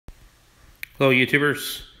Hello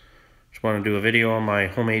YouTubers, just want to do a video on my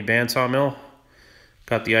homemade bandsaw mill.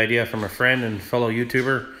 Got the idea from a friend and fellow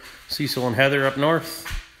YouTuber Cecil and Heather up north.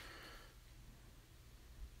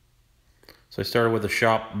 So I started with a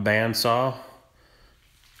shop bandsaw.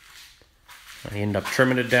 I ended up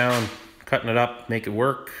trimming it down, cutting it up, make it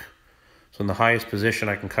work. So in the highest position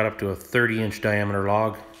I can cut up to a 30-inch diameter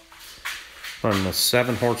log. Running a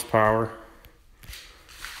 7 horsepower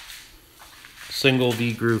single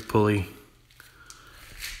V-groove pulley.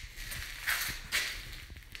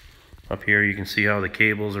 Up here you can see how the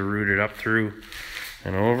cables are routed up through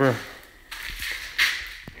and over.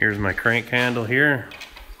 Here's my crank handle here.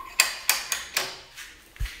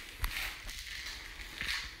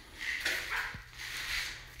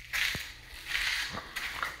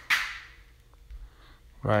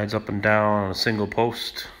 Rides up and down on a single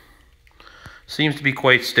post. Seems to be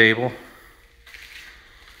quite stable.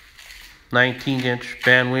 19-inch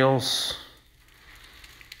band wheels.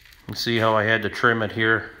 You can see how I had to trim it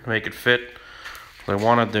here to make it fit. I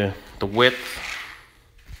wanted the width.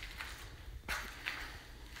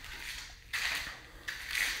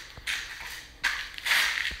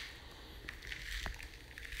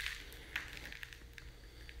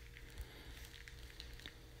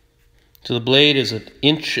 So the blade is 1.25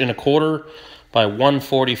 inches by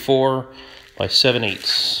 144 by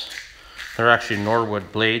 7/8. They're actually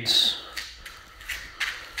Norwood blades.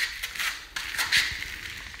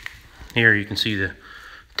 Here you can see the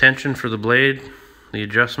tension for the blade, the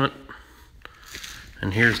adjustment,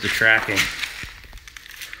 and here's the tracking.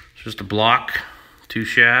 It's just a block, 2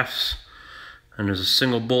 shafts, and there's a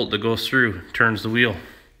single bolt that goes through, turns the wheel.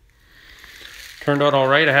 Turned out all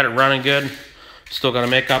right. I had it running good. Still got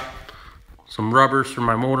to make up some rubbers for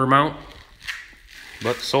my motor mount,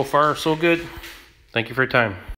 but so far so good. Thank you for your time.